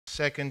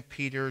2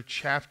 Peter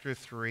chapter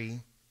 3,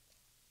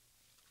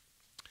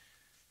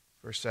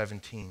 verse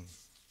 17.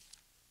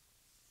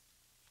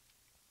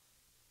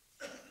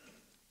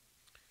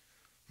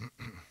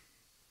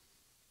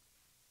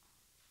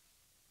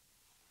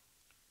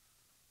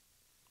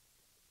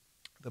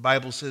 The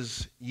Bible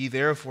says, "Ye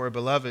therefore,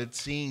 beloved,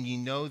 seeing ye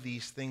know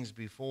these things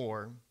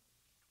before,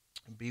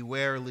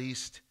 beware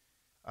lest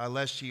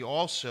ye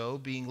also,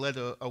 being led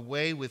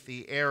away with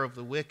the air of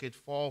the wicked,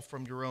 fall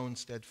from your own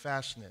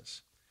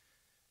steadfastness.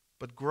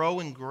 But grow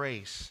in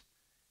grace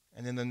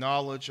and in the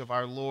knowledge of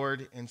our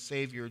Lord and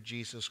Savior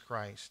Jesus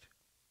Christ.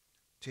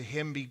 To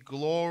him be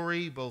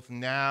glory both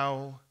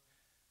now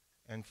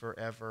and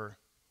forever.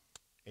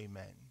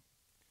 Amen."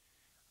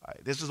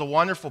 This is a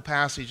wonderful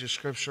passage of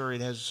Scripture.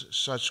 It has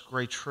such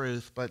great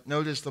truth. But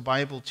notice the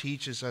Bible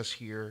teaches us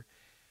here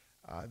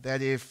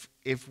that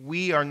if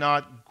we are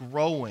not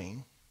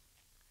growing,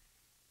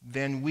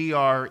 then we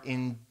are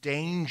in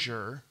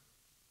danger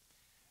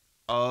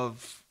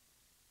of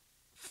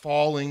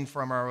falling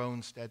from our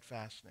own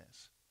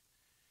steadfastness.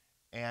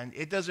 And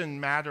it doesn't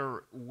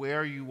matter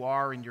where you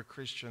are in your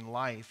Christian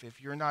life.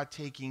 If you're not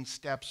taking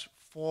steps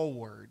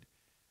forward,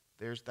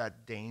 there's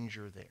that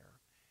danger there.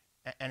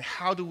 And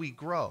how do we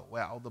grow?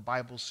 Well, the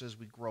Bible says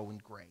we grow in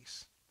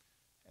grace.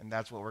 And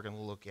that's what we're going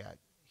to look at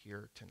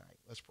here tonight.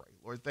 Let's pray.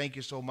 Lord, thank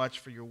you so much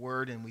for your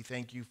word, and we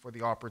thank you for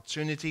the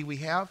opportunity we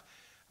have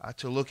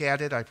to look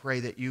at it. I pray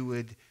that you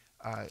would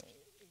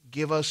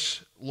give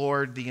us,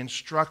 Lord, the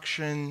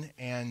instruction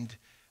and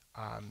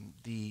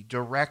the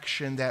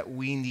direction that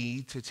we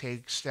need to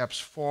take steps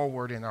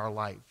forward in our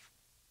life.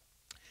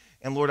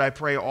 And Lord, I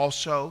pray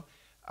also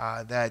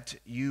that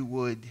you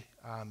would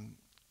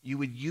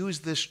use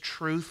this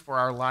truth for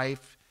our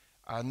life,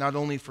 not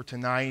only for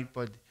tonight,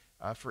 but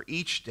for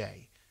each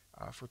day,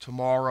 for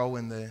tomorrow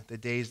and the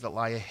days that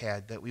lie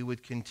ahead, that we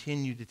would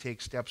continue to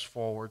take steps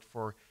forward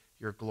for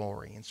your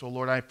glory. And so,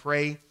 Lord, I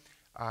pray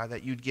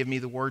that you'd give me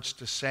the words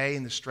to say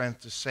and the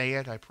strength to say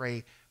it. I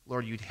pray,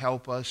 Lord, you'd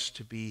help us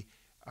to be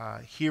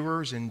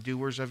hearers and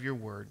doers of your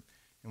word.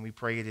 And we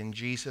pray it in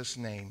Jesus'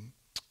 name.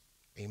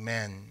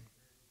 Amen.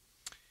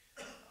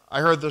 I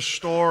heard the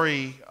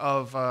story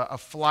of a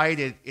flight.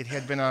 It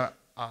had been a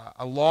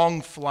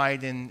long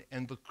flight, and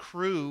the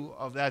crew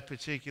of that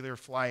particular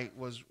flight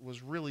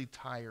was really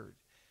tired.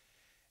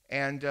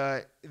 And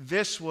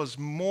this was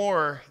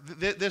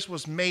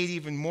made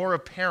even more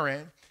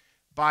apparent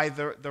by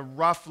the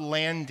rough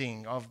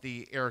landing of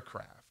the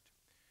aircraft.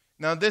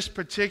 Now, this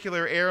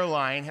particular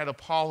airline had a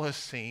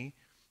policy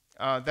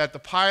that the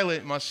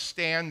pilot must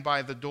stand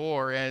by the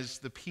door as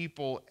the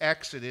people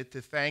exited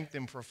to thank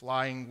them for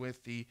flying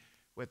with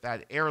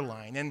that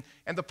airline.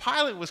 And the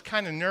pilot was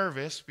kind of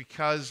nervous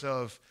because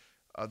of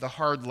the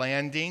hard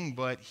landing,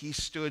 but he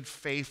stood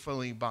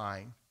faithfully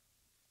by.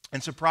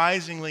 And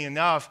surprisingly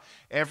enough,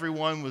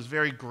 everyone was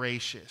very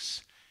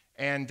gracious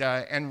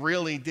and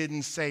really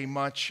didn't say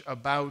much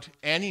about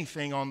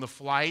anything on the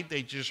flight.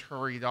 They just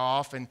hurried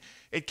off. And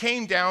it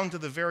came down to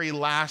the very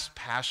last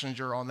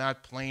passenger on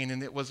that plane,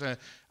 and it was an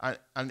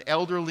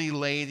elderly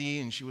lady,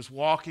 and she was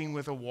walking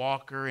with a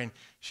walker, and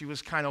she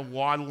was kind of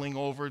waddling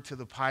over to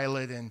the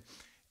pilot,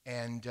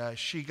 and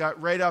she got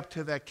right up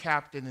to that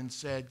captain and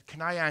said,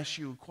 "Can I ask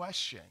you a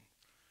question?"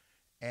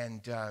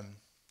 And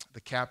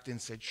the captain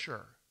said,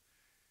 "Sure."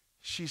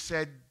 She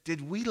said,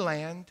 "Did we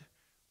land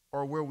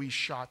or were we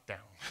shot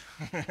down?"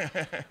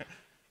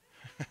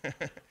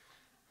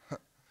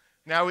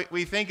 Now,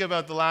 we think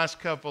about the last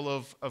couple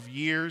of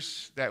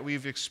years that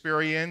we've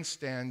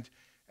experienced, and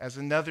as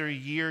another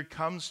year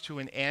comes to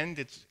an end,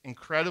 it's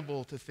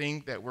incredible to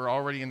think that we're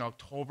already in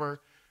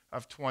October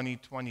of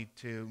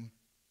 2022.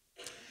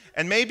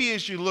 And maybe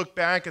as you look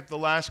back at the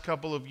last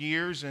couple of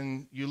years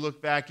and you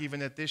look back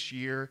even at this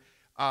year,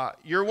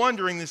 you're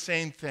wondering the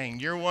same thing.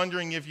 You're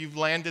wondering if you've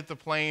landed the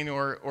plane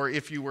or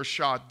if you were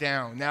shot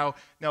down.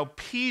 Now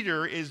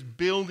Peter is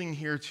building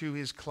here to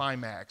his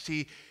climax.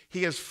 He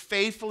has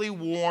faithfully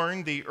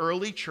warned the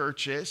early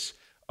churches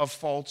of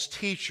false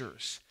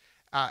teachers.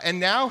 And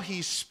now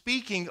he's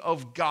speaking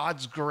of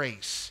God's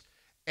grace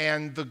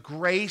and the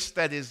grace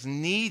that is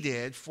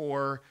needed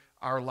for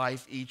our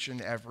life each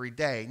and every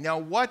day. Now,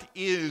 what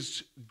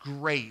is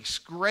grace?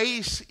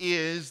 Grace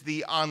is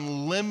the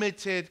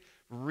unlimited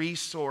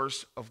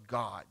resource of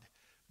God.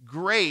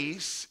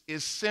 Grace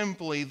is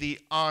simply the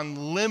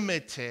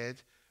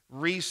unlimited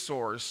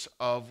resource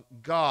of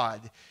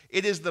God.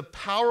 It is the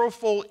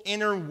powerful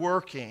inner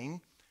working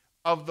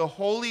of the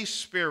Holy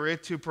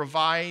Spirit to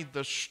provide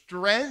the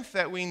strength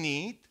that we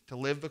need to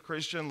live the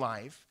Christian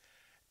life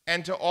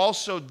and to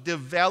also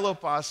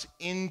develop us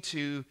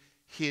into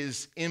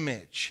his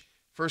image.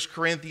 1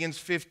 Corinthians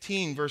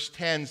 15, verse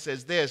 10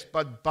 says this,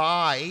 "But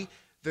by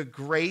the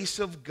grace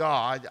of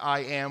God,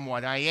 I am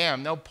what I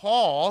am." Now,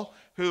 Paul,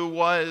 who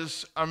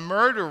was a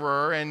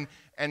murderer and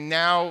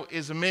now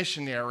is a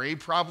missionary,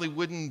 probably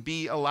wouldn't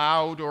be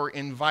allowed or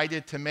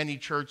invited to many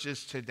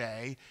churches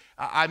today.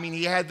 I mean,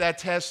 he had that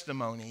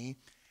testimony.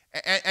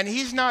 And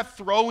he's not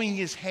throwing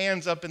his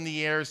hands up in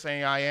the air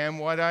saying, "I am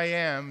what I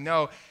am."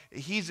 No,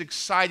 he's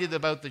excited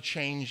about the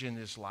change in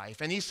his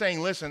life. And he's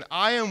saying, listen,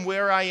 I am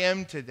where I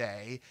am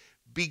today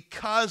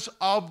because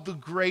of the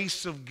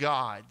grace of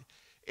God.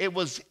 It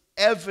was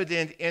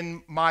evident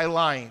in my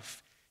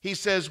life. He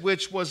says,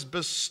 which was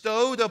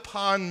bestowed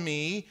upon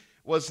me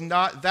was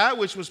not, that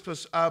which was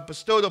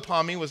bestowed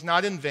upon me was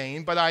not in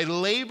vain, but I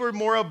labored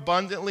more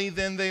abundantly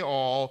than they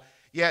all,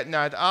 yet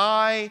not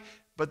I,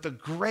 but the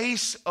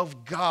grace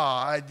of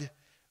God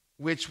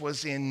which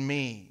was in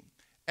me.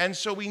 And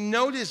so we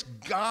notice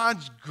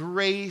God's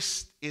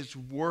grace is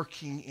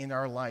working in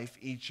our life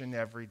each and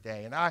every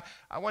day. And I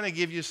want to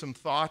give you some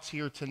thoughts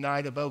here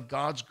tonight about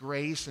God's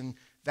grace and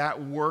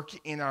that work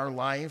in our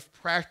life,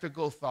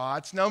 practical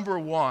thoughts. Number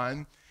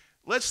one,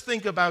 let's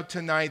think about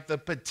tonight the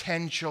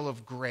potential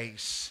of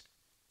grace.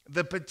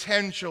 The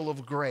potential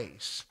of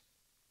grace.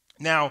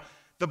 Now,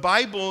 the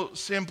Bible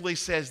simply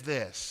says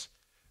this,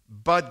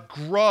 but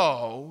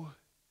grow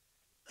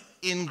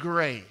in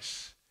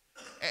grace.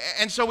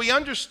 And so we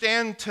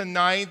understand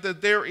tonight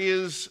that there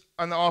is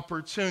an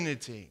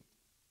opportunity.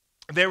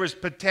 There is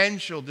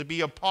potential to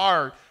be a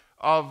part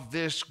of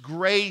this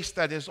grace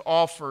that is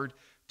offered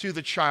to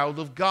the child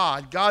of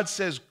God. God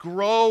says,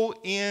 grow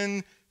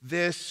in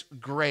this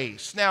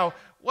grace. Now,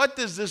 what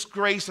does this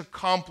grace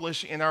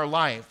accomplish in our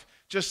life?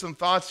 Just some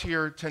thoughts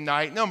here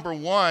tonight. Number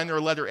one, or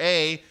letter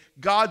A,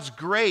 God's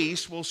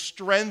grace will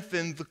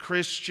strengthen the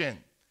Christian.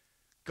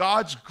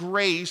 God's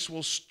grace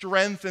will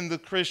strengthen the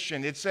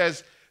Christian. It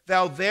says,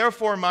 thou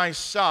therefore, my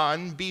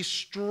son, be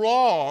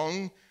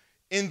strong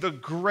in the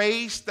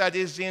grace that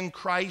is in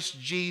Christ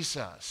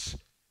Jesus.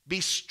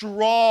 Be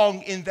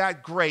strong in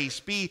that grace.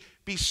 Be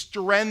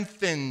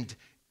strengthened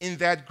in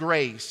that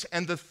grace.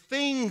 And the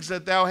things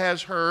that thou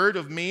hast heard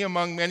of me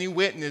among many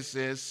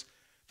witnesses,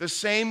 the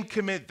same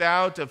commit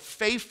thou to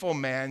faithful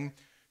men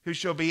who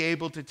shall be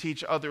able to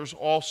teach others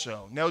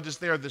also. Notice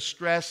there the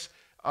stressing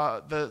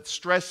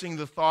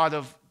the thought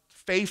of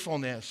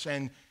faithfulness.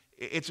 And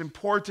it's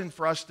important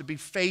for us to be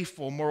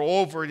faithful.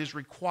 Moreover, it is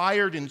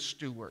required in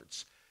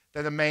stewards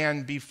that a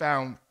man be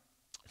found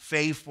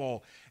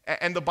faithful.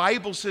 And the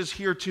Bible says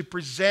here to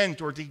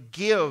present or to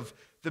give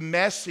the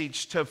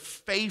message to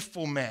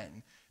faithful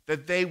men,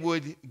 that they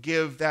would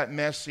give that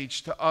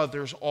message to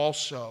others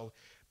also.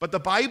 But the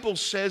Bible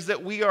says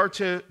that we are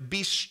to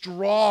be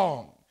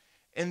strong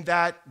in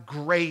that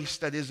grace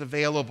that is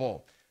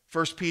available.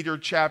 1 Peter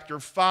chapter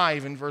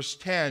 5 and verse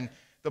 10,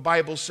 the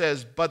Bible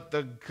says, but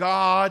the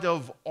God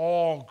of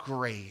all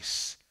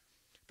grace,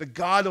 the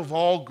God of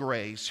all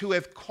grace, who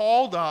hath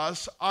called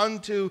us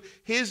unto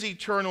his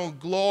eternal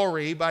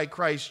glory by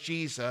Christ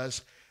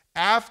Jesus,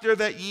 after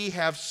that ye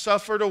have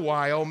suffered a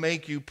while,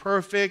 make you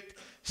perfect,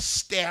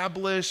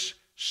 establish,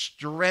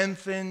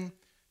 strengthen,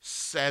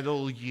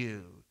 settle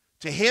you.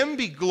 To him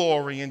be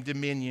glory and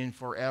dominion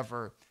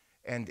forever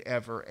and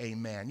ever.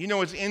 Amen. You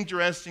know, it's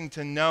interesting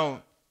to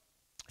note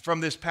from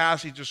this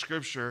passage of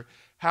Scripture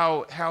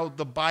how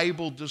the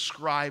Bible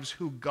describes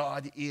who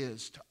God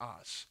is to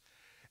us.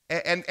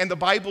 And the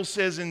Bible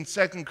says in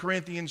 2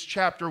 Corinthians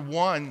chapter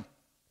 1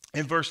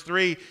 in verse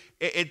 3,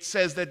 it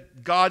says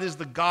that God is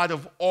the God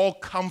of all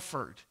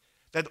comfort,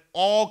 that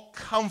all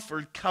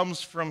comfort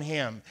comes from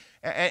him.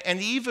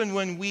 And even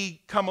when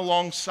we come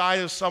alongside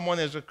of someone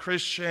as a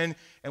Christian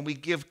and we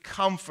give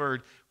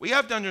comfort, we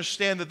have to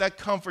understand that that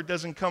comfort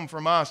doesn't come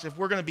from us. If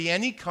we're going to be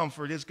any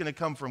comfort, it's going to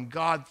come from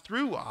God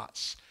through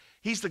us.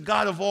 He's the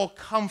God of all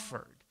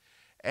comfort.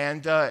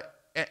 And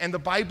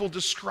the Bible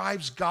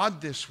describes God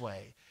this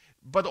way.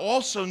 But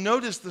also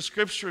notice the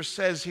Scripture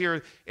says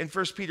here in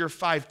 1 Peter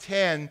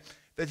 5:10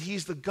 that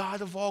he's the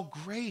God of all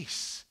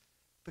grace.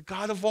 The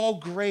God of all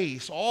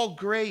grace. All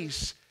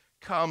grace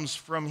comes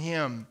from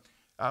him.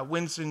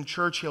 Winston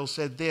Churchill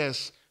said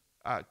this,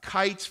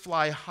 kites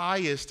fly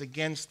highest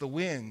against the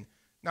wind,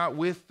 not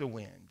with the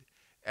wind.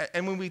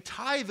 And when we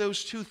tie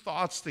those two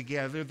thoughts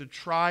together, the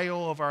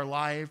trial of our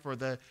life or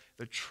the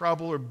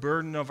trouble or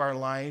burden of our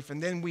life,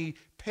 and then we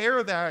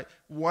pair that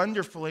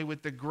wonderfully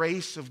with the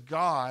grace of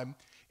God,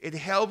 it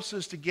helps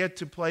us to get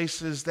to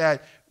places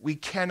that we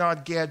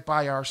cannot get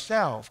by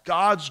ourselves.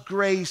 God's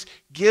grace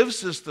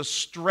gives us the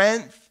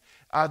strength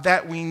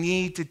that we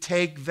need to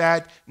take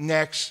that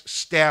next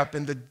step.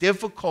 In the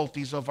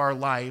difficulties of our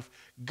life,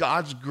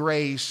 God's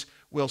grace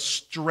will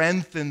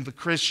strengthen the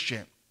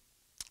Christian.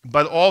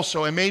 But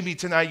also, and maybe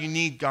tonight you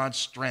need God's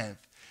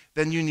strength,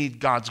 then you need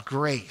God's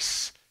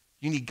grace.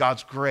 You need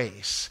God's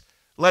grace.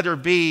 Letter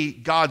B,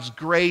 God's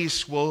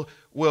grace will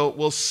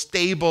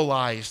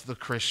stabilize the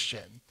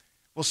Christian.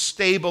 Will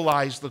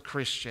stabilize the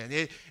Christian.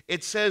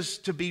 It says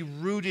to be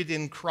rooted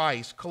in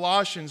Christ.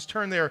 Colossians,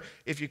 turn there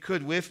if you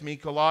could with me,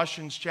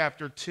 Colossians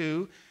chapter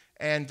 2,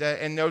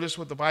 and notice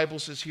what the Bible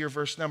says here,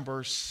 verse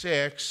number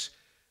 6.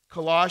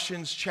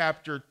 Colossians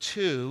chapter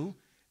 2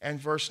 and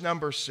verse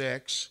number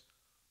 6.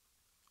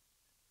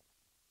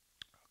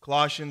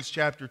 Colossians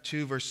chapter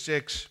 2, verse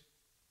 6.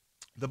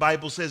 The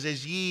Bible says,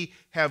 as ye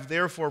have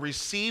therefore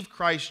received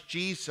Christ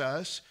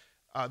Jesus,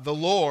 the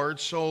Lord,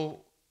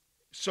 so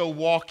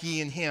walk ye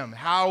in him.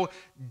 How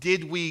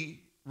did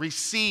we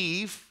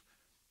receive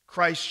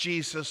Christ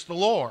Jesus the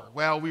Lord?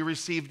 Well, we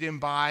received him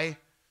by,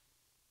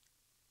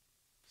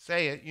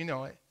 say it, you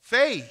know it,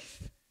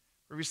 faith.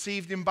 We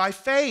received him by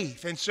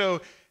faith. And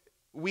so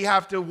we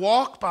have to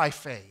walk by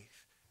faith.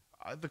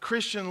 The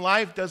Christian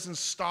life doesn't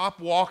stop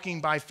walking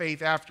by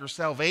faith after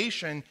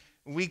salvation.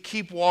 We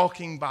keep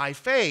walking by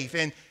faith.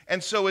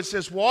 And so it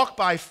says walk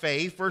by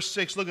faith. Verse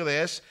 6, look at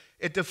this.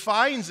 It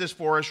defines this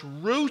for us,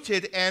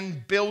 rooted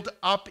and built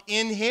up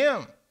in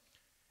him,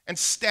 and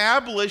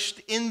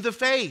established in the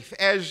faith,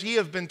 as ye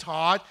have been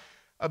taught,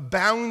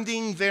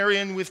 abounding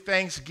therein with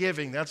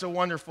thanksgiving. That's a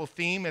wonderful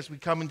theme as we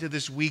come into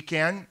this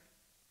weekend.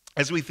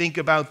 As we think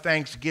about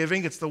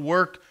Thanksgiving, it's the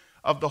work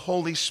of the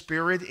Holy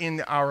Spirit in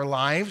our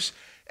lives.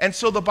 And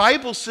so the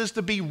Bible says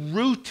to be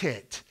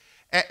rooted.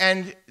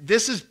 And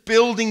this is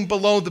building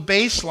below the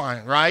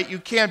baseline, right? You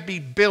can't be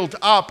built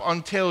up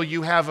until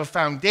you have a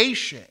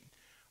foundation,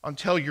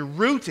 until you're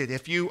rooted.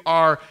 If you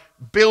are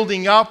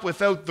building up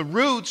without the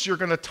roots, you're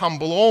going to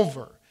tumble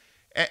over.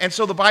 And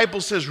so the Bible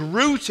says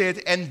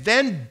rooted and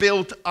then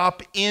built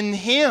up in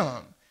him.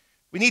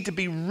 We need to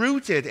be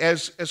rooted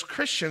as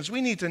Christians.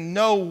 We need to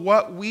know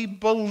what we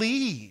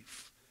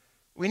believe.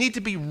 We need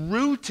to be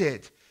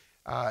rooted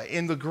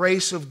in the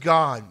grace of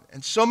God.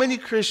 And so many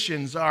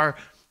Christians are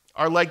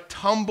like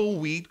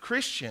tumbleweed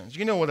Christians.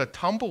 You know what a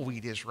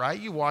tumbleweed is, right?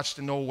 You watched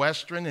an old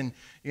Western and,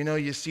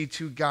 you see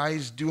two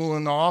guys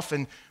dueling off,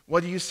 and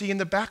what do you see in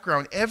the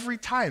background? Every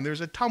time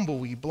there's a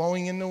tumbleweed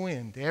blowing in the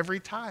wind, every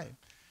time.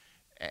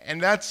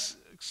 And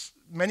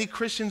many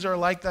Christians are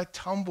like that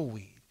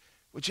tumbleweed.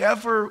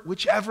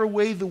 Whichever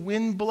way the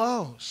wind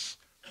blows.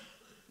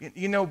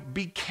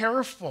 Be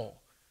careful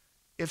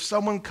if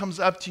someone comes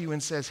up to you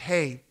and says,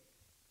 hey,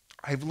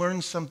 I've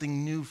learned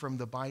something new from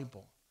the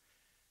Bible.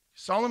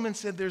 Solomon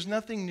said there's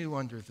nothing new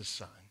under the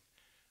sun.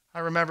 I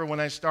remember when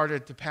I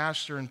started to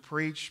pastor and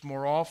preach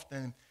more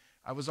often,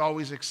 I was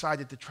always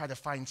excited to try to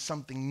find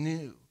something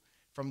new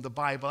from the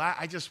Bible.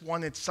 I just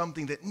wanted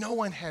something that no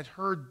one had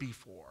heard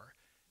before.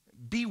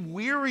 Be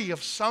weary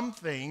of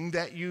something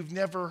that you've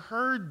never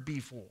heard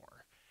before.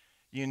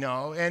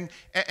 And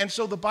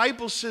so the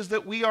Bible says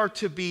that we are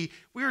to be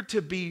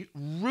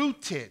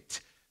rooted.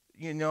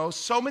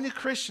 So many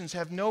Christians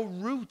have no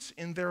roots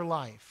in their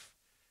life.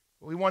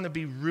 We want to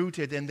be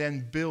rooted and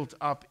then built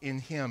up in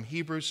him.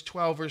 Hebrews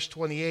 12, verse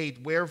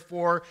 28,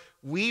 wherefore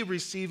we,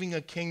 receiving a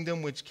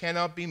kingdom which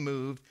cannot be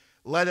moved,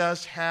 let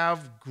us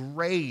have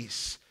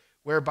grace,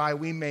 whereby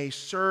we may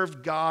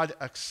serve God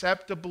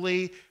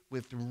acceptably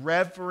with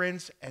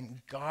reverence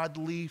and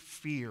godly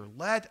fear.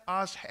 Let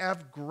us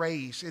have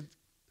grace.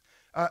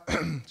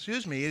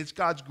 It's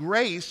God's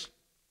grace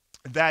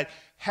that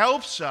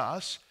helps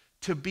us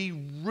to be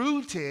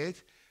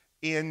rooted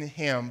in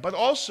him. But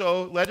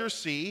also, letter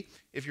C,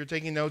 if you're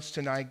taking notes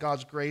tonight,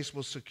 God's grace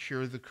will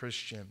secure the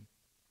Christian.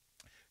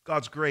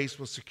 God's grace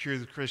will secure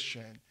the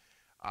Christian.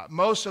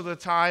 Most of the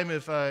time,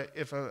 if a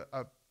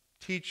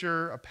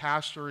teacher, a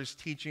pastor is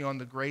teaching on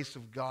the grace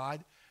of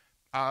God,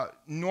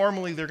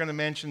 normally they're going to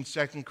mention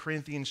 2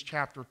 Corinthians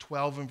chapter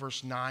 12 and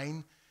verse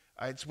 9.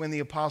 It's when the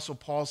Apostle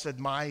Paul said,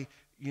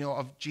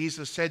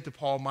 Jesus said to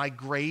Paul, my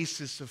grace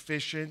is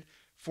sufficient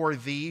for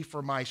thee,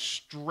 for my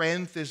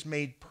strength is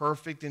made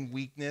perfect in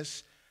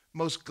weakness.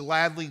 Most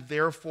gladly,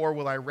 therefore,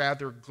 will I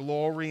rather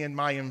glory in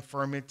my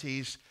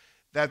infirmities,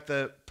 that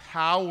the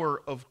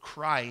power of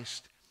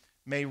Christ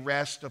may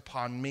rest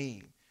upon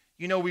me.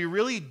 We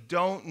really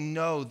don't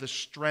know the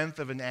strength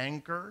of an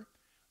anchor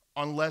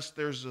unless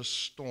there's a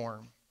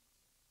storm,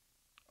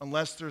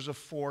 unless there's a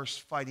force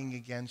fighting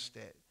against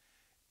it.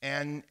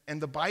 And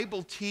the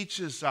Bible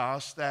teaches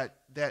us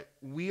that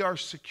we are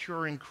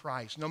secure in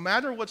Christ. No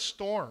matter what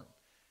storm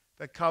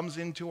that comes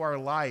into our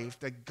life,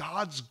 that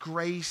God's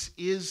grace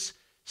is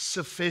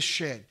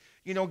sufficient.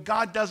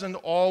 God doesn't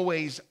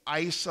always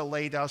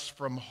isolate us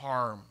from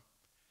harm.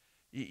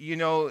 He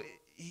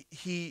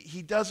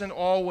doesn't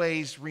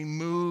always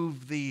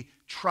remove the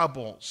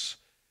troubles,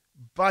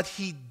 but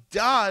he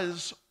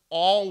does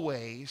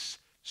always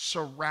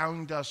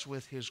surround us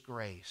with his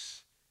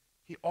grace.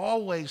 He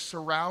always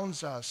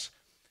surrounds us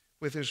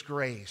with his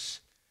grace.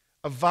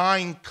 A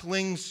vine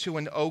clings to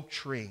an oak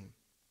tree,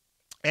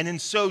 and in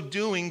so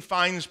doing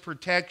finds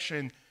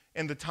protection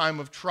in the time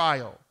of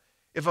trial.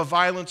 If a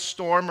violent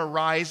storm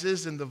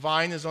arises and the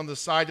vine is on the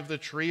side of the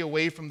tree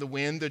away from the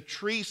wind, the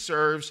tree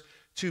serves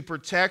to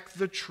protect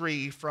the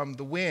tree from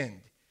the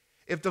wind.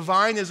 If the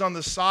vine is on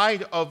the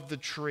side of the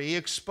tree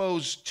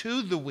exposed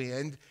to the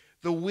wind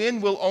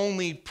will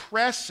only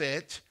press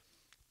it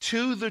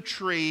to the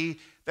tree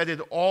that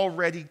it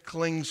already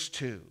clings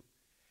to.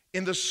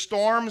 In the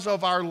storms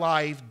of our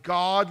life,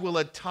 God will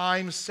at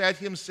times set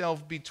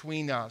himself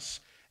between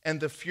us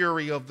and the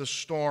fury of the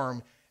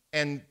storm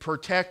and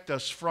protect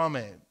us from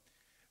it.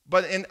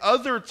 But in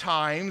other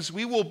times,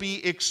 we will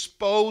be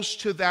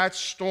exposed to that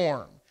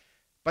storm.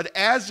 But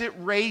as it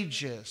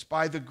rages,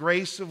 by the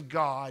grace of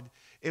God,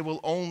 it will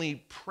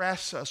only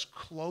press us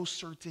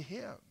closer to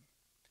him.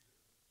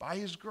 By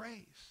his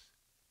grace.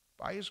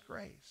 By his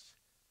grace.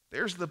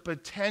 There's the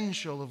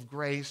potential of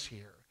grace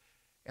here.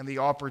 and the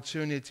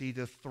opportunity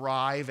to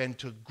thrive and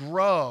to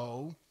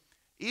grow,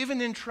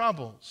 even in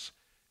troubles,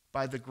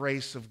 by the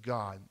grace of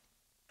God.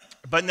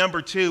 But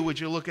number two, would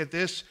you look at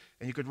this?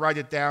 And you could write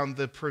it down,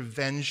 the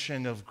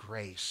prevention of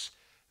grace.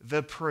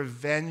 The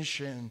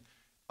prevention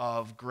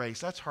of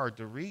grace. That's hard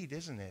to read,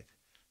 isn't it?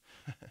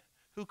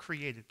 Who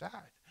created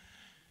that?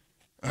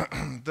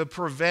 The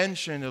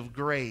prevention of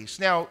grace.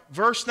 Now,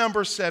 verse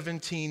number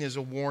 17 is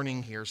a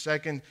warning here.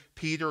 2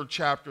 Peter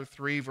chapter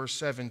 3, verse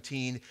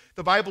 17.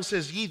 The Bible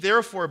says, "Ye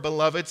therefore,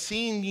 beloved,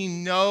 seeing ye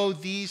know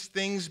these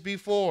things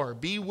before,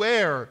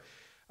 beware,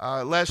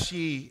 lest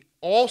ye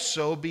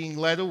also, being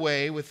led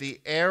away with the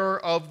error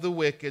of the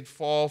wicked,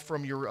 fall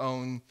from your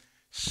own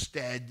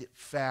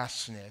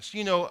steadfastness."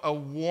 You know, a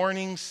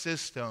warning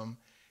system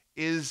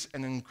is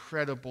an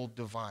incredible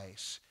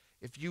device.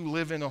 If you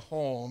live in a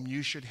home,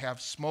 you should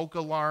have smoke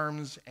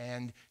alarms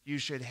and you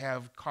should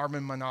have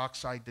carbon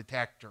monoxide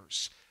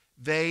detectors.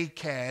 They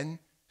can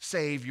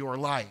save your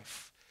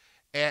life.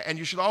 And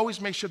you should always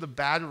make sure the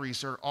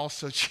batteries are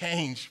also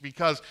changed,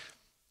 because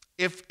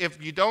if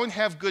you don't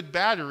have good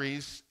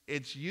batteries,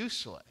 it's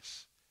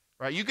useless,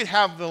 right? You could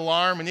have the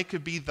alarm and it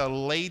could be the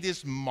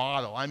latest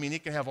model. I mean,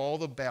 it can have all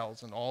the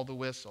bells and all the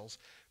whistles,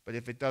 but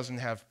if it doesn't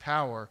have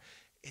power,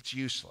 it's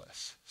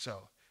useless.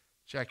 So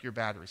check your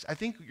batteries. I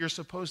think you're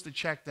supposed to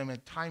check them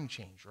at time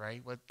change,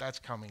 right? That's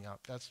coming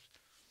up.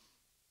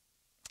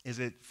 Is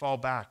it fall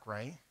back,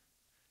 right?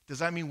 Does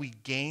that mean we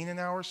gain an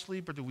hour's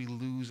sleep, or do we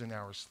lose an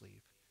hour's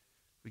sleep?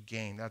 We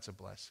gain. That's a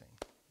blessing.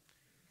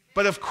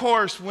 But of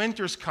course,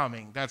 winter's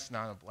coming. That's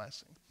not a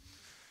blessing.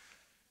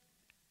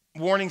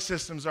 Warning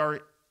systems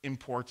are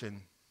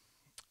important.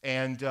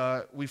 And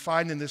we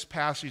find in this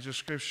passage of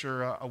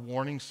Scripture a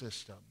warning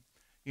system.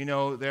 You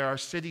know, there are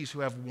cities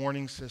who have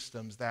warning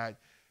systems that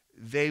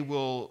they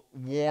will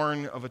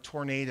warn of a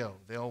tornado.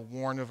 They'll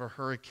warn of a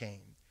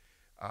hurricane.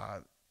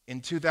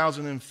 In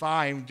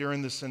 2005,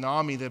 during the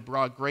tsunami that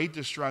brought great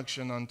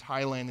destruction on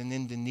Thailand and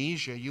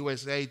Indonesia,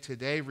 USA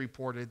Today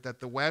reported that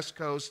the west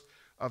coast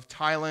of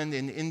Thailand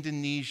and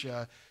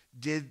Indonesia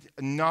did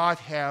not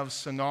have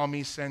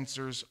tsunami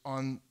sensors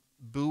on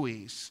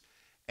buoys.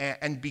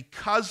 And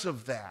because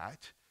of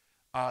that,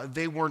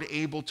 they weren't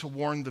able to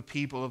warn the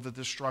people of the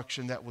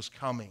destruction that was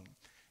coming.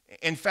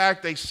 In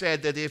fact, they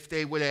said that if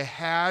they would have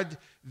had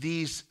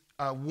these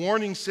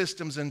warning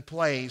systems in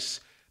place,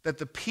 that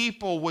the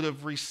people would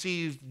have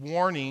received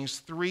warnings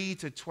 3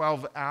 to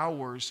 12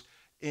 hours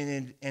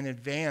in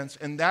advance,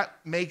 and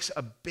that makes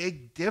a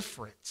big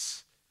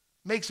difference.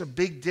 Makes a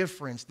big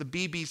difference. The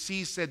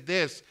BBC said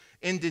this,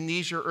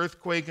 Indonesia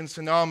earthquake and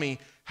tsunami,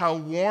 how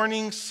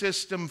warning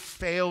system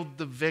failed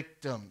the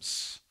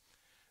victims.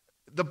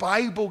 The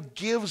Bible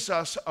gives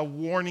us a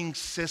warning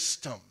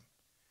system.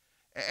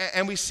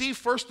 And we see,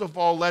 first of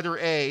all, letter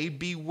A,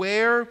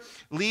 beware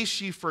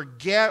lest ye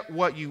forget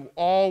what you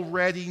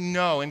already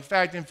know. In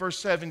fact, in verse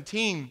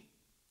 17,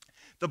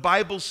 the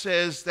Bible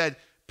says that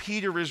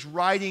Peter is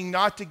writing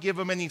not to give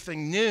them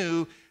anything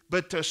new,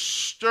 but to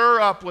stir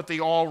up what they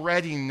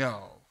already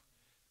know.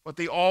 What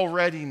they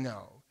already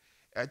know.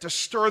 To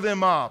stir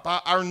them up.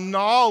 Our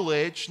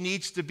knowledge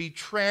needs to be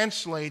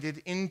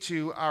translated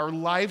into our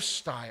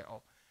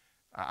lifestyle.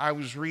 I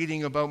was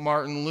reading about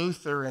Martin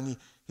Luther, and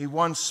he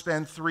once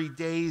spent 3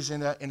 days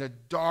in a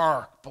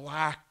dark,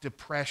 black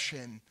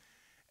depression.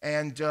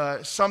 And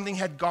something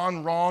had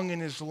gone wrong in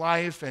his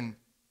life, and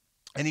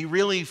he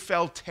really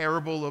felt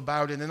terrible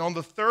about it. And on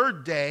the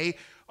third day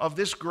of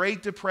this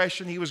great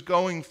depression he was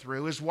going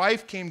through, his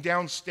wife came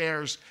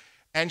downstairs,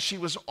 and she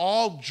was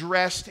all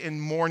dressed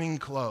in mourning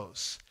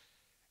clothes.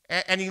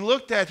 And he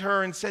looked at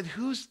her and said,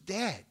 "Who's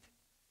dead?"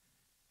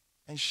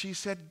 And she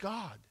said,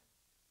 "God."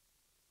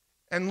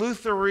 And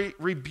Luther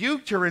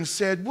rebuked her and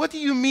said, "What do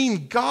you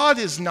mean God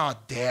is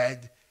not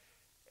dead?"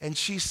 And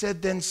she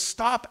said, "Then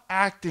stop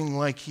acting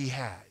like he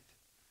had."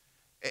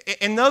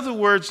 In other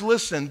words,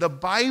 listen, the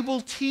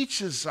Bible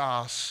teaches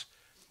us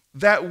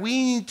that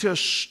we need to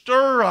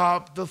stir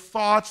up the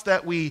thoughts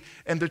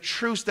and the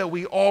truths that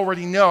we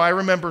already know. I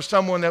remember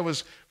someone that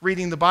was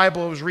reading the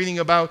Bible,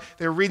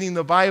 they were reading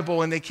the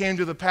Bible, and they came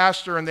to the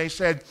pastor and they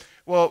said,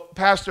 "Well,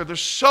 Pastor,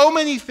 there's so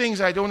many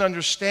things I don't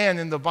understand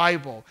in the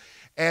Bible."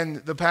 And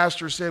the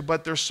pastor said,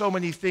 "But there's so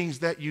many things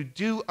that you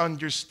do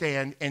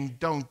understand and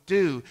don't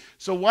do.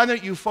 So why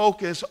don't you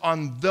focus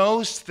on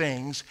those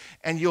things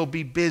and you'll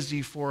be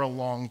busy for a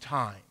long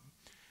time."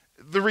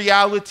 The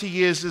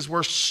reality is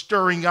we're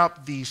stirring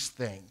up these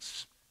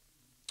things.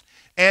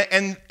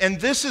 And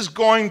this is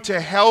going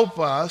to help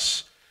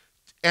us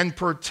and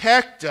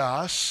protect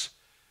us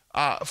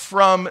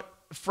from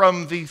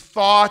the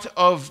thought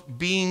of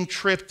being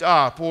tripped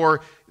up,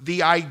 or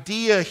the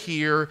idea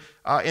here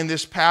in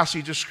this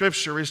passage of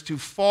Scripture is to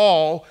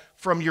fall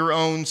from your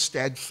own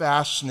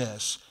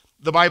steadfastness.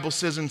 The Bible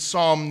says in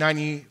Psalm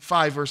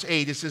 95, verse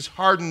 8, it says,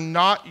 "Harden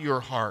not your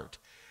heart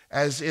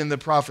as in the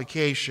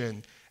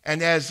provocation,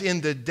 and as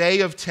in the day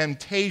of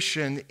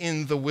temptation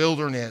in the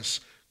wilderness."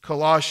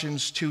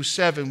 Colossians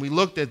 2:7, we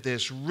looked at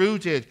this,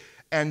 "Rooted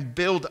and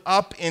built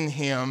up in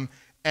him,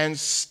 and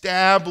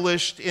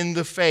established in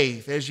the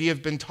faith, as ye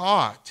have been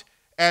taught,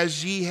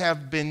 as ye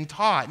have been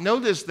taught.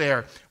 Notice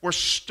there, we're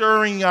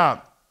stirring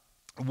up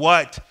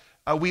what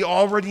we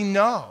already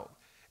know.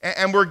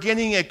 And we're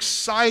getting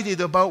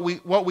excited about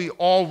what we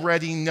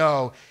already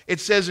know. It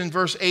says in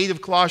verse 8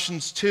 of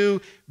Colossians 2,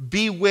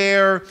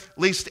 beware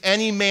lest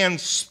any man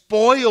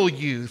spoil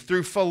you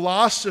through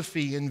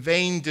philosophy and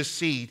vain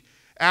deceit,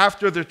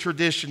 after the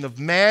tradition of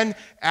men,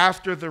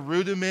 after the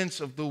rudiments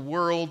of the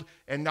world,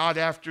 and not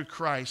after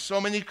Christ. So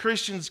many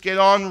Christians get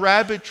on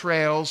rabbit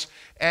trails,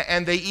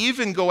 and they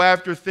even go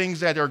after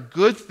things that are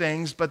good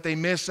things, but they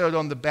miss out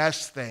on the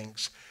best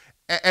things.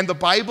 And the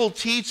Bible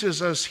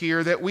teaches us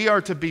here that we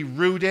are to be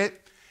rooted,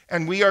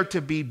 and we are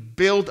to be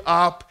built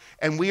up,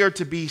 and we are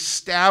to be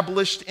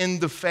established in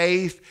the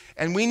faith,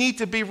 and we need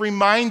to be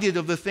reminded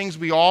of the things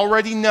we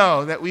already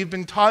know that we've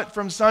been taught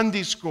from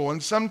Sunday school.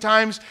 And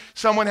sometimes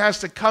someone has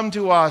to come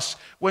to us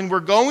when we're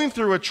going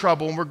through a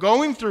trouble, and we're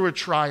going through a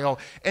trial,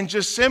 and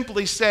just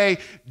simply say,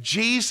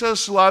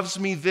 Jesus loves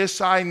me, this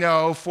I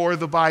know, for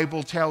the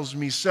Bible tells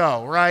me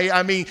so, right?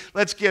 I mean,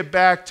 let's get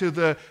back to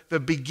the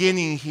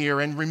beginning here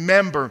and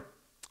remember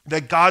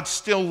that God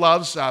still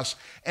loves us,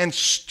 and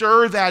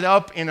stir that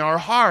up in our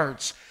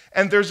hearts.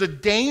 And there's a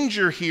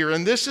danger here,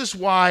 and this is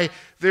why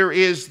there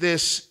is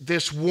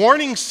this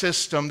warning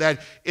system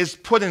that is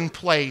put in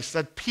place,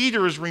 that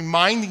Peter is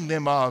reminding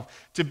them of,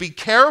 to be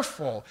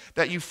careful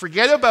that you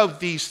forget about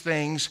these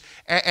things,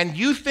 and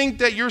you think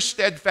that you're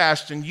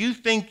steadfast, and you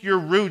think you're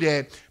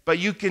rooted, but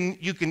you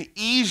can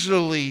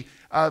easily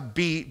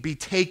be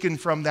taken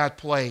from that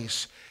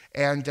place,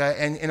 and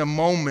in a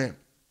moment,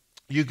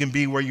 you can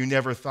be where you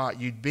never thought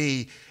you'd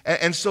be.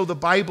 And so the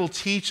Bible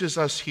teaches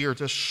us here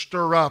to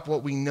stir up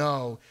what we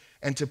know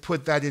and to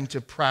put that into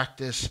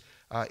practice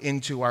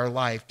into our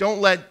life.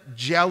 Don't let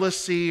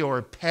jealousy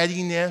or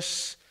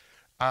pettiness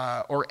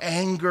or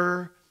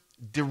anger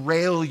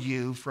derail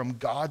you from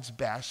God's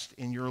best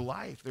in your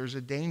life. There's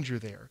a danger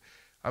there.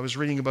 I was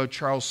reading about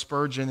Charles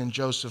Spurgeon and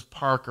Joseph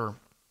Parker,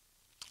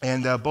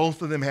 and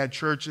both of them had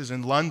churches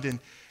in London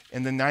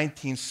in the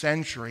 19th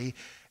century.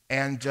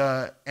 And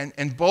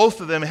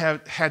both of them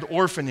had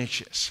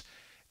orphanages.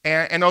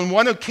 And on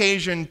one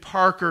occasion,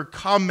 Parker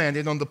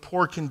commented on the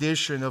poor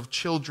condition of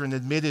children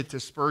admitted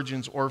to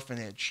Spurgeon's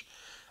orphanage.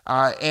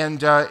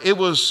 It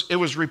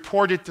was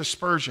reported to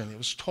Spurgeon. It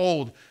was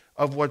told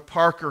of what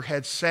Parker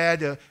had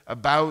said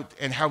about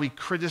and how he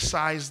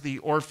criticized the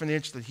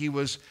orphanage that he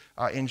was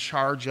in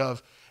charge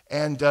of.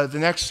 And the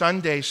next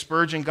Sunday,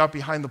 Spurgeon got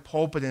behind the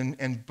pulpit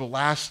and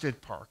blasted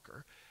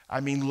Parker.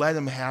 I mean, let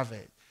him have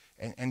it.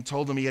 And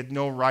told him he had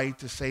no right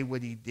to say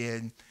what he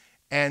did.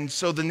 And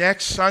so the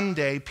next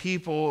Sunday,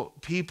 people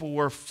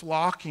were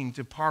flocking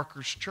to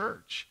Parker's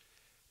church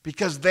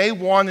because they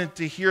wanted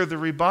to hear the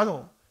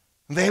rebuttal.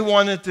 They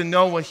wanted to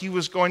know what he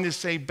was going to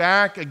say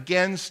back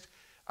against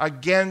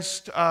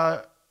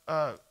Brother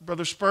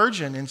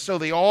Spurgeon. And so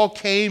they all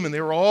came, and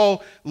they were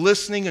all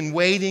listening and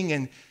waiting.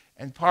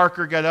 And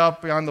Parker got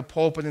up beyond the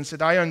pulpit and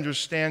said, I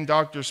understand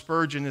Dr.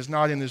 Spurgeon is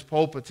not in his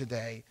pulpit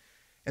today.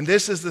 And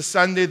this is the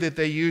Sunday that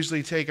they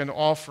usually take an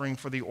offering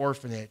for the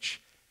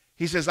orphanage.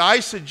 He says, I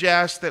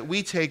suggest that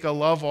we take a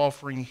love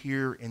offering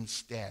here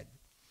instead.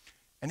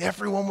 And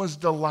everyone was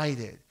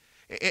delighted.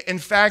 In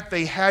fact,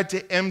 they had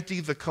to empty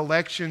the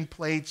collection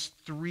plates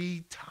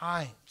 3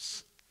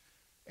 times.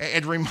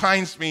 It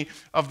reminds me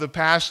of the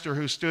pastor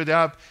who stood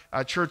up.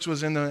 Church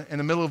was in the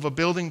middle of a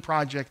building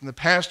project, and the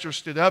pastor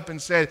stood up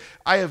and said,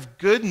 I have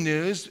good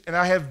news and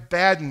I have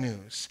bad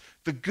news.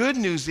 The good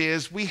news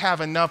is we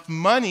have enough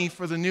money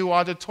for the new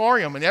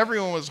auditorium. And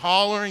everyone was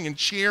hollering and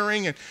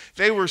cheering, and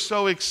they were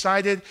so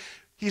excited.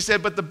 He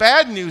said, but the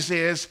bad news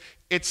is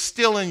it's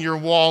still in your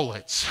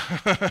wallets.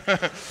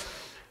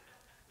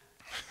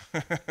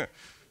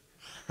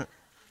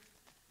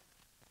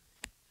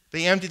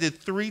 They emptied it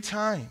 3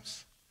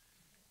 times.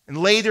 And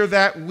later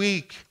that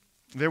week,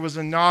 there was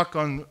a knock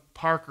on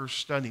Parker's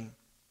study. And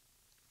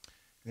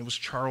it was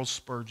Charles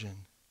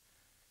Spurgeon.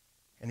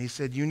 And he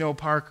said, you know,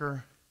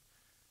 Parker,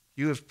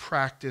 you have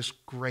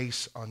practiced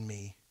grace on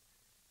me.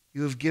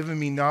 You have given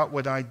me not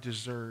what I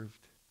deserved.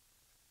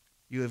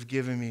 You have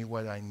given me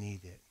what I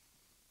needed.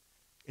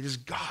 It is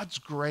God's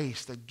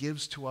grace that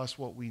gives to us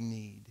what we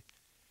need.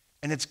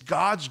 And it's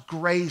God's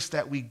grace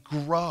that we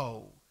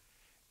grow.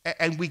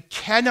 And we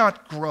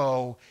cannot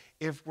grow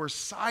if we're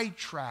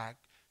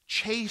sidetracked,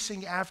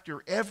 chasing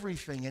after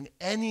everything and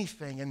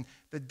anything. And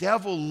the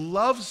devil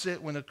loves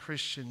it when a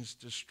Christian's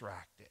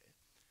distracted.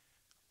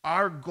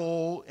 Our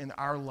goal in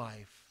our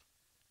life,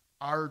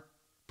 our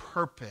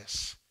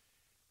purpose,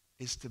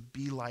 is to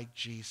be like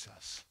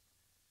Jesus.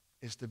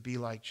 Is to be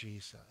like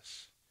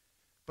Jesus.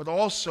 But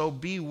also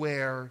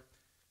beware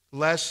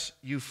lest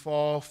you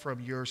fall from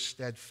your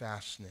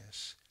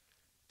steadfastness,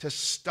 to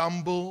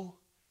stumble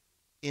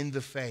in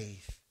the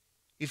faith.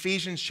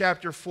 Ephesians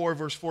chapter 4,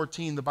 verse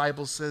 14, the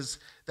Bible says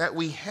that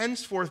we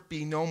henceforth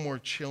be no more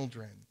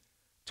children,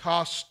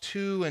 tossed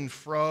to and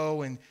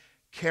fro and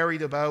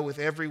carried about with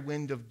every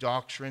wind of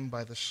doctrine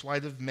by the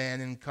sleight of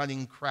men and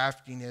cunning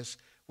craftiness,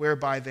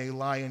 whereby they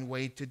lie in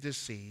wait to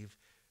deceive,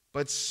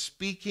 but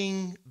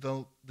speaking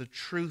the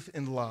truth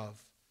in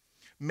love,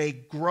 may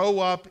grow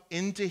up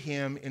into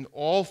him in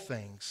all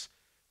things,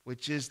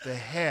 which is the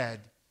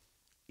head,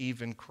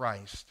 even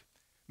Christ.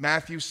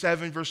 Matthew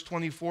 7, verse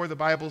 24, the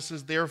Bible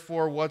says,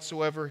 therefore,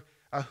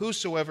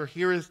 whosoever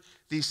heareth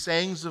these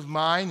sayings of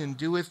mine and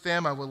doeth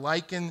them, I will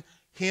liken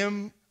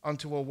him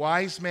unto a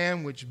wise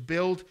man which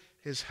built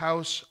his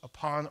house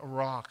upon a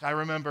rock. I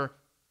remember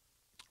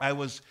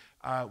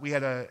we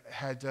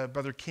had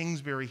Brother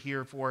Kingsbury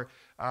here for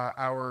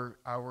our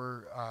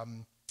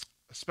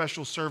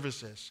special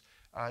services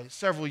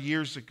several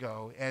years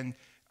ago, and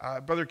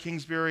Brother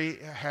Kingsbury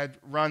had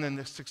run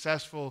a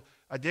successful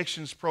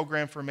addictions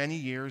program for many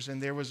years,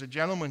 and there was a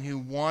gentleman who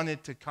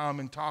wanted to come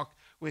and talk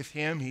with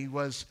him. He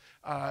was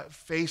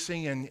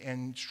facing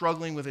and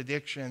struggling with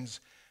addictions,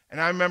 and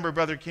I remember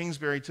Brother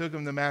Kingsbury took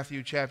him to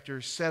Matthew chapter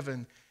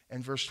 7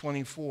 and verse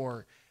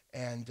 24,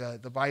 and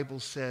the Bible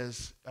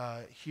says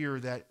here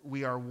that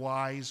we are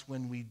wise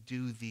when we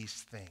do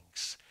these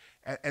things.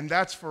 And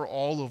that's for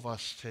all of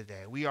us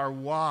today. We are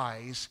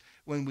wise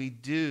when we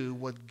do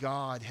what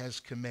God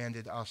has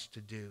commanded us to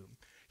do.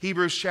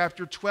 Hebrews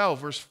chapter 12,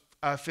 verse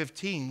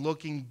 15,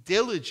 looking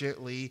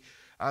diligently,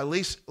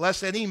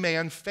 lest any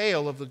man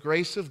fail of the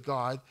grace of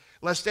God,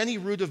 lest any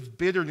root of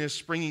bitterness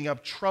springing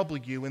up trouble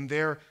you, and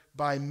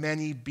thereby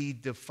many be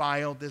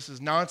defiled. This is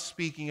not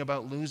speaking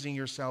about losing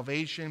your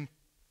salvation,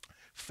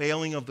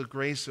 failing of the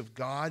grace of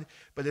God,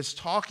 but it's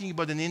talking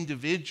about an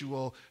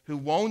individual who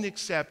won't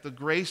accept the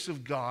grace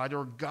of God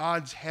or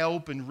God's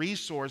help and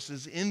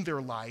resources in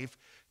their life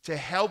to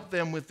help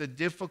them with the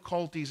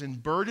difficulties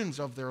and burdens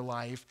of their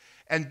life.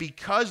 And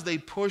because they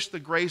push the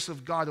grace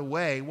of God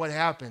away, what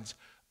happens?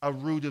 A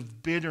root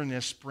of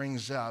bitterness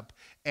springs up,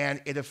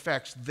 and it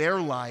affects their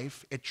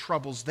life. It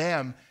troubles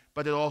them,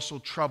 but it also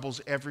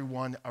troubles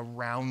everyone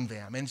around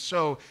them. And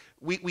so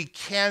we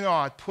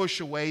cannot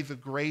push away the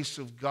grace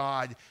of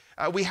God.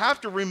 We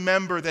have to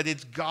remember that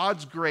it's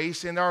God's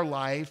grace in our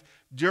life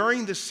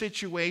during the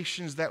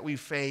situations that we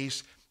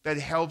face that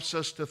helps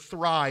us to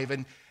thrive.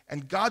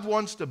 And God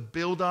wants to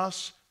build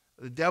us.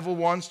 The devil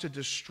wants to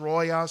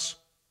destroy us.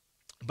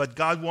 But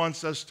God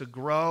wants us to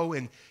grow,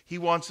 and he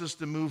wants us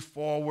to move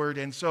forward.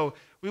 And so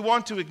we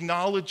want to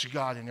acknowledge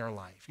God in our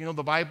life. You know,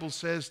 the Bible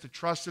says to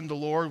trust in the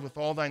Lord with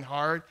all thine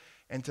heart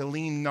and to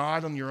lean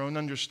not on your own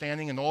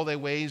understanding. In all thy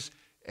ways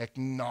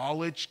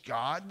acknowledge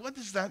God. What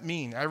does that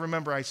mean? I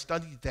remember I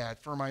studied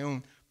that for my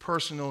own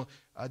personal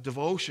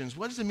devotions.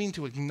 What does it mean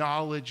to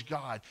acknowledge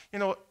God? You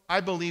know, I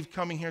believe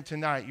coming here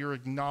tonight, you're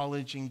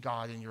acknowledging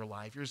God in your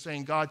life. You're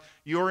saying, God,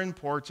 you're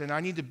important.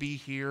 I need to be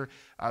here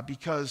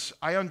because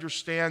I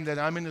understand that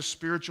I'm in a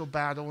spiritual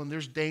battle and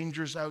there's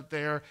dangers out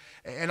there,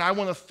 and I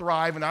want to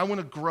thrive and I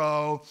want to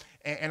grow,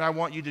 and I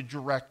want you to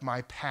direct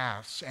my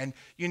paths. And,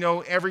 you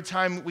know, every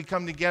time we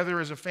come together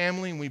as a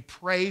family and we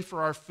pray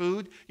for our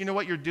food, you know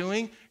what you're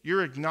doing?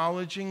 You're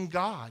acknowledging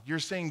God. You're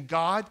saying,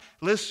 God,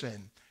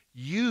 listen,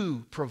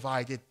 you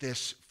provided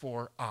this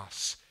for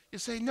us. You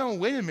say, no,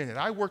 wait a minute.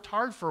 I worked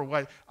hard for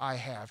what I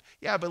have.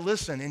 Yeah, but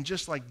listen, and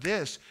just like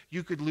this,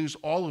 you could lose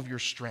all of your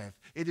strength.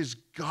 It is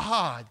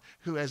God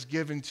who has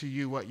given to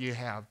you what you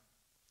have.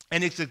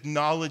 And it's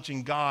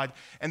acknowledging God.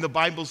 And the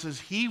Bible says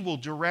he will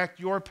direct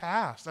your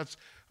paths. That's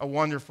a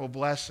wonderful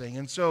blessing.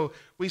 And so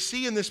we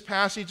see in this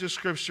passage of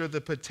Scripture the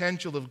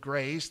potential of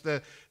grace,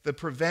 the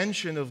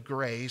prevention of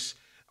grace.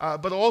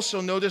 But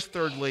also notice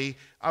thirdly,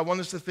 I want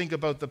us to think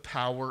about the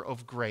power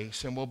of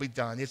grace, and we'll be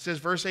done. It says,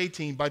 verse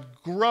 18,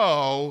 but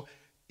grow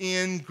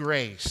in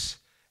grace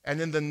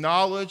and in the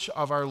knowledge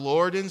of our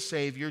Lord and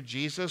Savior,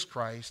 Jesus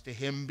Christ. To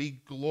him be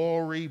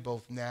glory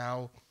both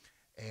now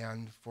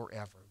and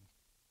forever.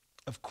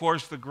 Of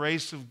course, the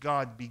grace of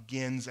God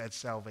begins at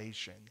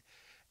salvation,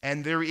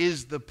 and there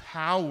is the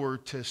power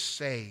to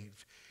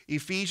save.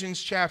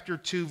 Ephesians chapter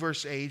 2,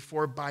 verse 8,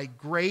 for by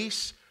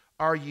grace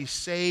are ye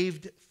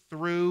saved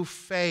through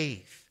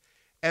faith,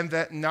 and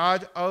that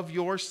not of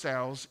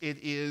yourselves, it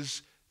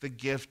is the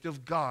gift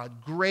of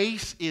God.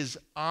 Grace is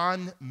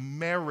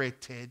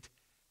unmerited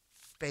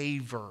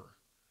favor.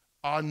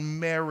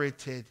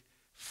 Unmerited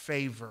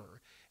favor.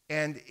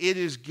 And it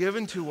is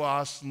given to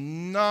us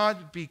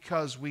not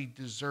because we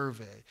deserve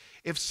it.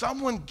 If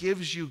someone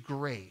gives you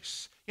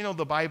grace, you know,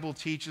 the Bible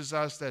teaches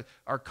us that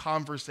our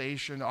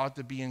conversation ought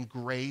to be in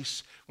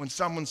grace. When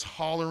someone's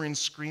hollering,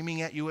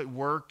 screaming at you at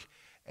work,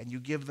 and you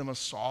give them a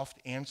soft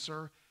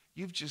answer,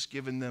 you've just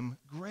given them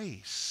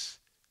grace.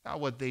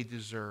 Not what they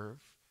deserve,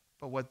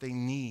 but what they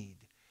need.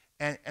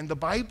 And the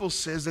Bible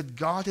says that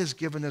God has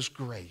given us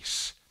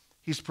grace.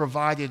 He's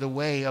provided a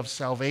way of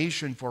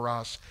salvation for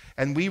us,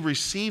 and we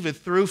receive it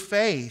through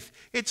faith.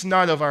 It's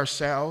not of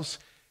ourselves.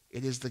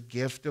 It is the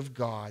gift of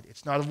God.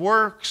 It's not of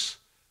works,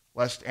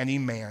 lest any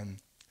man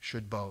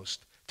should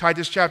boast.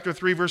 Titus chapter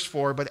 3, verse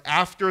 4, but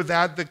after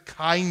that the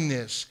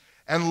kindness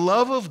and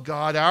love of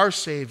God, our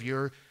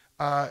Savior,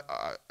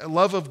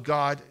 love of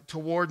God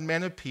toward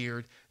men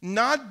appeared,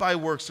 not by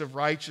works of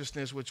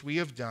righteousness which we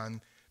have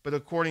done, but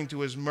according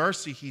to his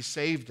mercy he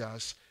saved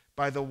us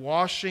by the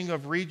washing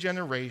of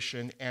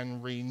regeneration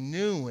and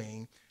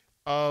renewing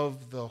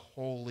of the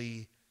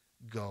Holy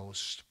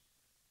Ghost.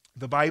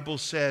 the Bible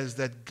says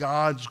that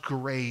God's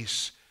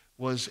grace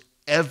was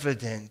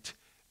evident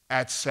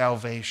at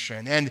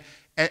salvation.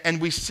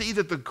 And we see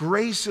that the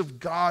grace of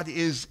God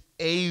is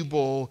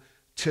able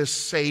to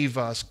save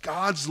us.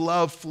 God's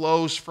love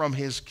flows from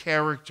his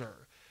character,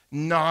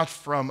 not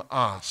from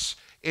us.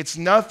 It's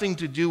nothing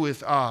to do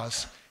with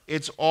us.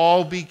 It's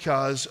all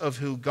because of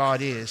who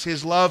God is.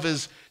 His love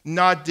is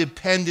not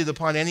dependent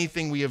upon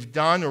anything we have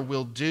done or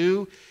will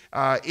do.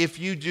 If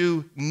you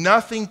do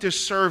nothing to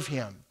serve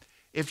him,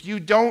 if you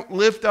don't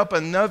lift up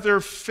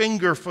another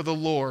finger for the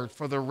Lord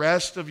for the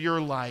rest of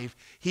your life,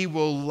 he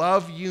will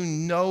love you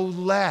no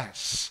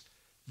less.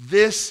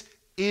 This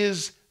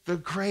is the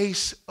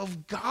grace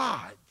of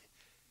God.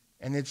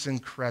 And it's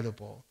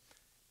incredible.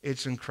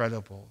 It's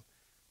incredible.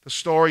 The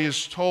story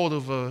is told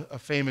of a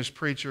famous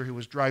preacher who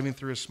was driving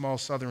through a small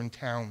southern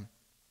town.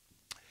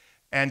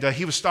 And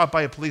he was stopped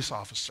by a police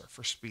officer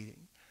for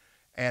speeding.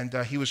 And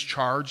he was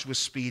charged with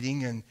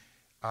speeding. And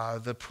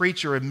the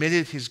preacher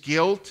admitted his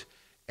guilt.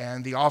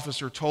 And the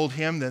officer told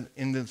him that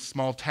in the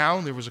small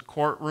town there was a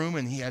courtroom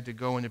and he had to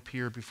go and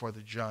appear before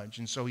the judge.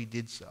 And so he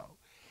did so.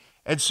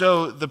 And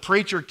so the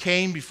preacher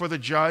came before the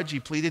judge. He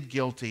pleaded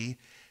guilty.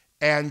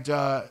 And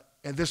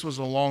this was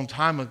a long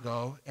time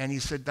ago. And he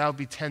said, that'll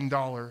be a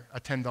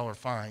 $10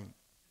 fine.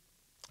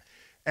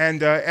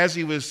 And as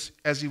he was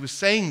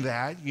saying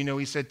that,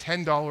 he said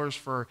 $10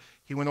 for,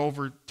 he went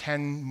over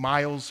 10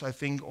 miles, I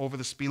think, over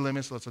the speed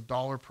limit. So it's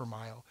 $1 per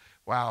mile.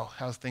 Wow,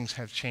 how things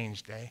have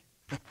changed,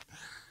 eh?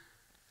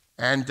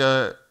 And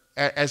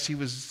as he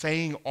was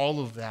saying all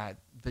of that,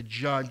 the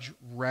judge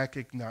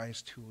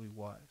recognized who he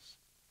was.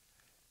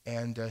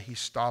 And he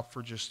stopped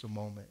for just a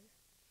moment.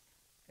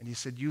 And he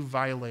said, you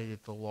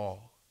violated the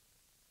law.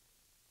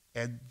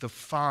 And the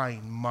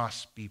fine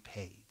must be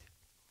paid.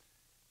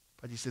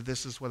 But he said,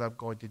 this is what I'm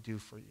going to do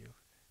for you.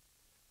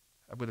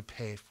 I'm going to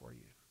pay it for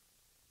you.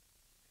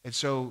 And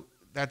so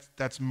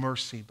that's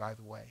mercy, by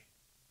the way.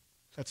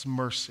 That's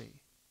mercy.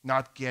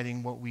 Not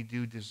getting what we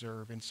do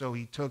deserve. And so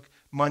he took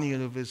money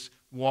out of his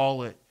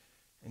wallet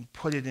and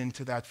put it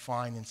into that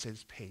fine and said,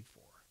 it's paid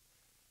for.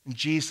 And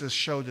Jesus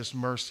showed us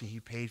mercy. He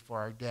paid for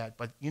our debt.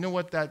 But you know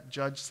what that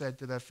judge said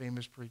to that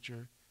famous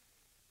preacher?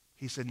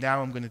 He said,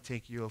 now I'm going to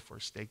take you out for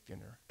a steak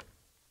dinner.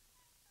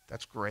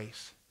 That's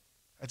grace.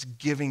 That's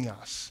giving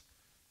us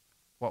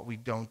what we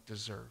don't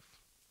deserve.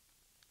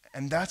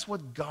 And that's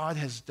what God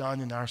has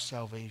done in our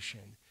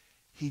salvation.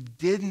 He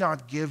did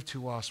not give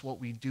to us what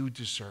we do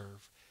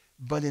deserve,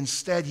 but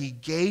instead he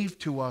gave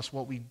to us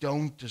what we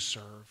don't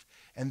deserve.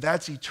 And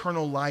that's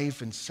eternal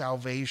life and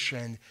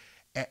salvation.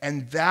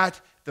 And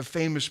that, the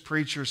famous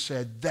preacher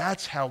said,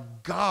 that's how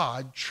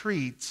God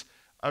treats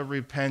a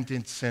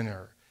repentant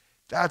sinner.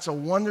 That's a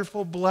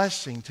wonderful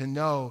blessing to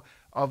know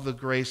of the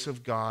grace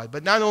of God.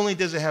 But not only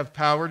does it have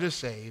power to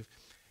save,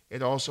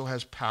 it also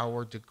has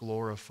power to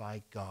glorify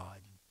God.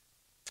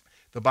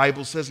 The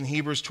Bible says in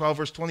Hebrews 12,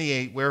 verse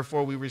 28,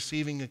 wherefore we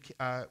receiving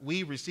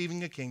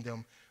a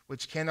kingdom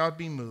which cannot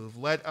be moved,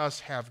 let us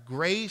have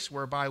grace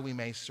whereby we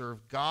may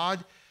serve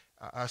God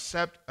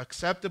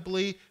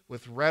acceptably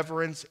with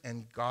reverence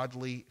and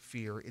godly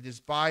fear. It is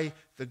by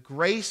the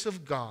grace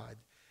of God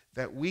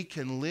that we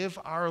can live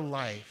our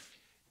life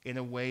in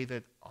a way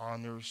that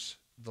honors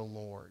the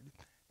Lord.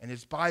 And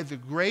it's by the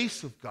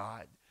grace of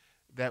God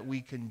that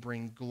we can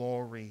bring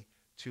glory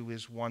to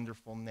his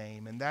wonderful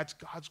name. And that's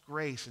God's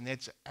grace, and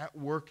it's at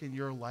work in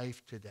your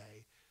life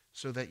today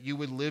so that you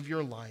would live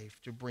your life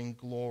to bring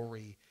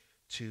glory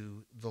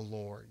to the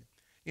Lord.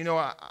 You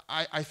know,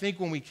 I think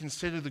when we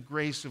consider the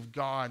grace of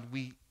God,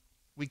 we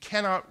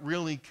cannot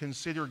really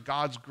consider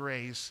God's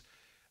grace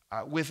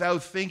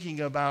without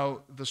thinking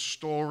about the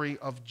story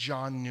of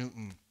John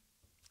Newton.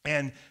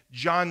 And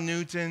John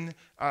Newton,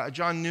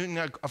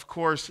 of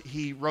course,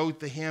 he wrote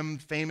the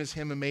famous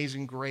hymn,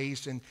 Amazing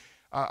Grace. And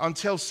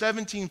until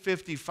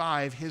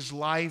 1755, his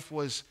life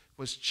was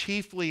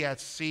chiefly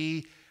at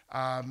sea,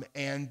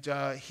 and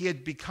he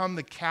had become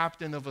the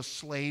captain of a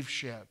slave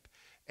ship.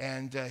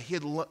 And he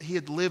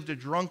had lived a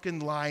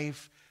drunken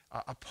life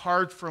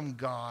apart from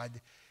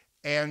God,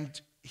 and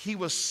he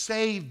was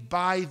saved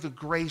by the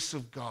grace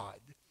of God.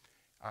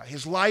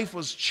 His life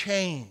was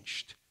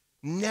changed,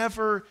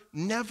 never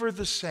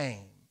the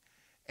same.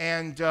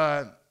 And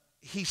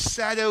he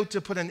set out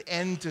to put an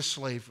end to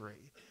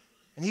slavery,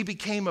 and he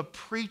became a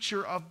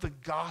preacher of the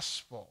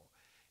gospel.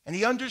 And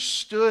he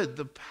understood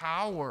the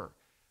power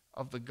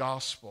of the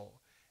gospel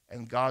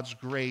and God's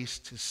grace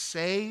to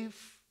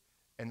save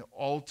and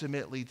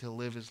ultimately to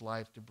live his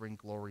life to bring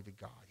glory to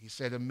God. He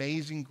said,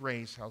 amazing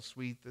grace, how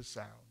sweet the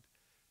sound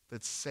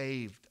that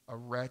saved a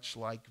wretch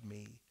like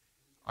me.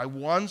 I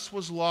once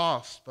was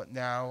lost, but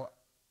now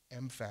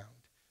am found.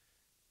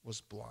 Was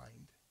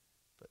blind,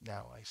 but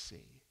now I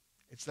see.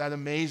 It's that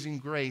amazing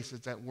grace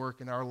that's at work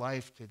in our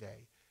life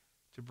today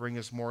to bring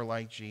us more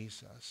like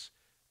Jesus.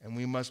 And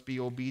we must be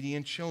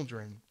obedient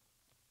children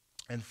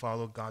and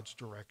follow God's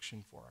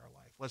direction for our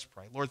life. Let's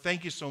pray. Lord,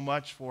 thank you so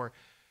much for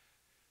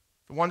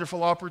the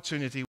wonderful opportunity